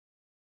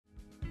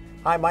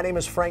Hi, my name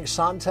is Frank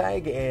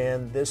Sontag,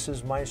 and this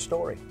is my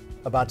story.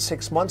 About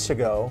 6 months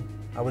ago,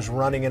 I was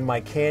running in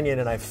my canyon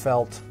and I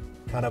felt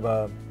kind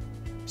of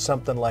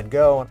something let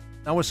go.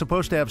 I was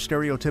supposed to have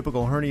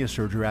stereotypical hernia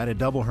surgery. I had a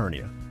double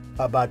hernia.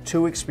 About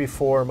 2 weeks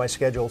before my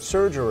scheduled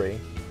surgery,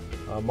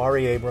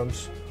 Mari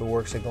Abrams, who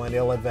works at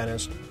Glendale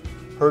Adventist,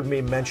 heard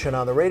me mention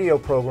on the radio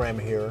program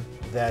here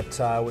that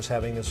I was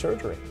having the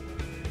surgery.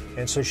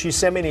 And so she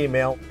sent me an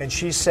email, and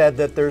she said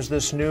that there's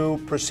this new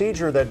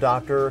procedure that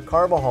Dr.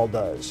 Carvajal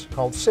does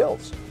called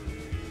SILS,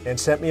 and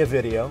sent me a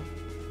video,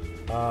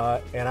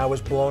 and I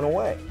was blown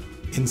away.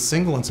 In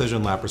single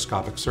incision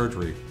laparoscopic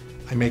surgery,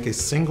 I make a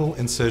single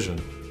incision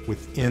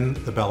within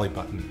the belly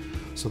button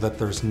so that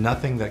there's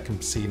nothing that can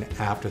be seen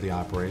after the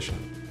operation.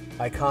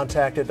 I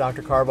contacted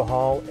Dr.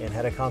 Carvajal and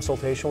had a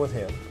consultation with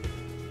him,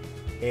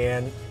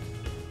 and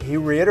he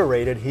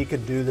reiterated he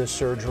could do this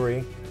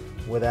surgery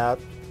without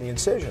the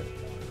incision.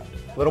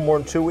 A little more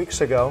than 2 weeks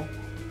ago,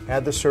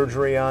 had the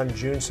surgery on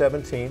June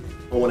 17th.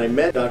 When I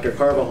met Dr.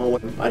 Carvajal,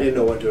 I didn't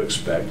know what to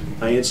expect.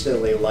 I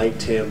instantly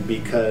liked him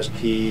because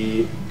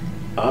he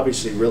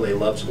obviously really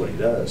loves what he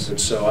does. And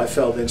so I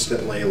felt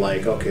instantly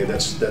like, okay,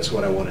 that's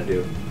what I want to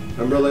do.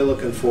 I'm really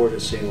looking forward to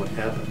seeing what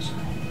happens.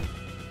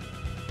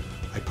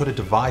 I put a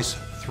device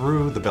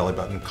through the belly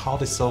button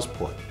called a SILS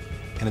port.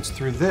 And it's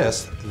through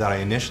this that I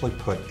initially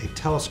put a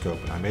telescope,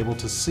 and I'm able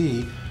to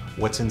see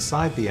what's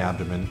inside the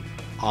abdomen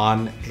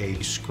on a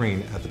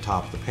screen at the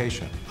top of the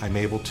patient. I'm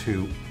able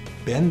to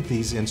bend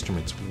these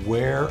instruments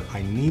where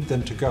I need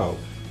them to go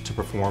to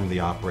perform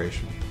the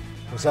operation.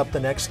 I was up the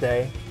next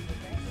day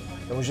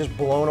and was just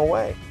blown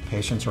away.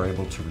 Patients are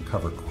able to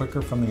recover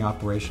quicker from the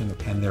operation,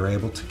 and they're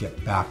able to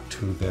get back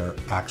to their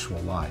actual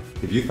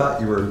life. If you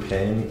thought you were in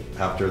pain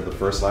after the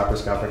first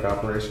laparoscopic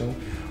operation,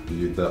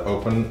 the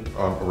open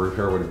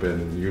repair would have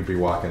been, you'd be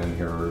walking in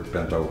here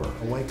bent over.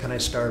 When can I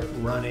start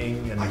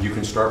running? You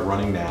can start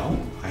running now.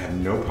 I have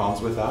no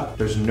problems with that.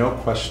 There's no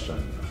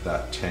question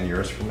that 10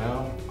 years from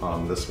now,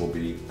 this will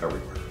be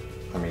everywhere.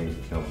 I mean,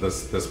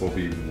 this will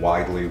be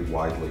widely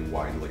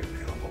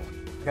available.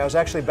 I was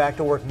actually back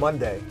to work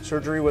Monday.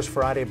 Surgery was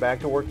Friday, back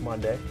to work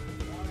Monday.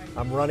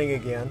 I'm running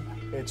again.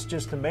 It's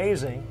just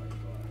amazing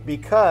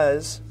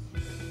because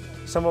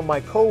some of my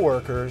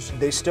coworkers,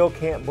 they still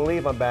can't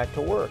believe I'm back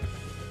to work.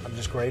 I'm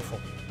just grateful,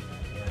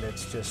 and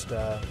it's just,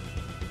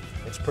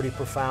 it's pretty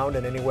profound,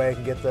 and any way I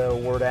can get the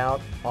word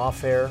out,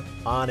 off air,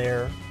 on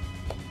air,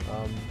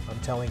 I'm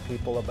telling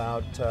people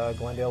about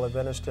Glendale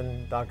Adventist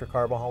and Dr.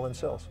 Carvajal and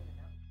SILS.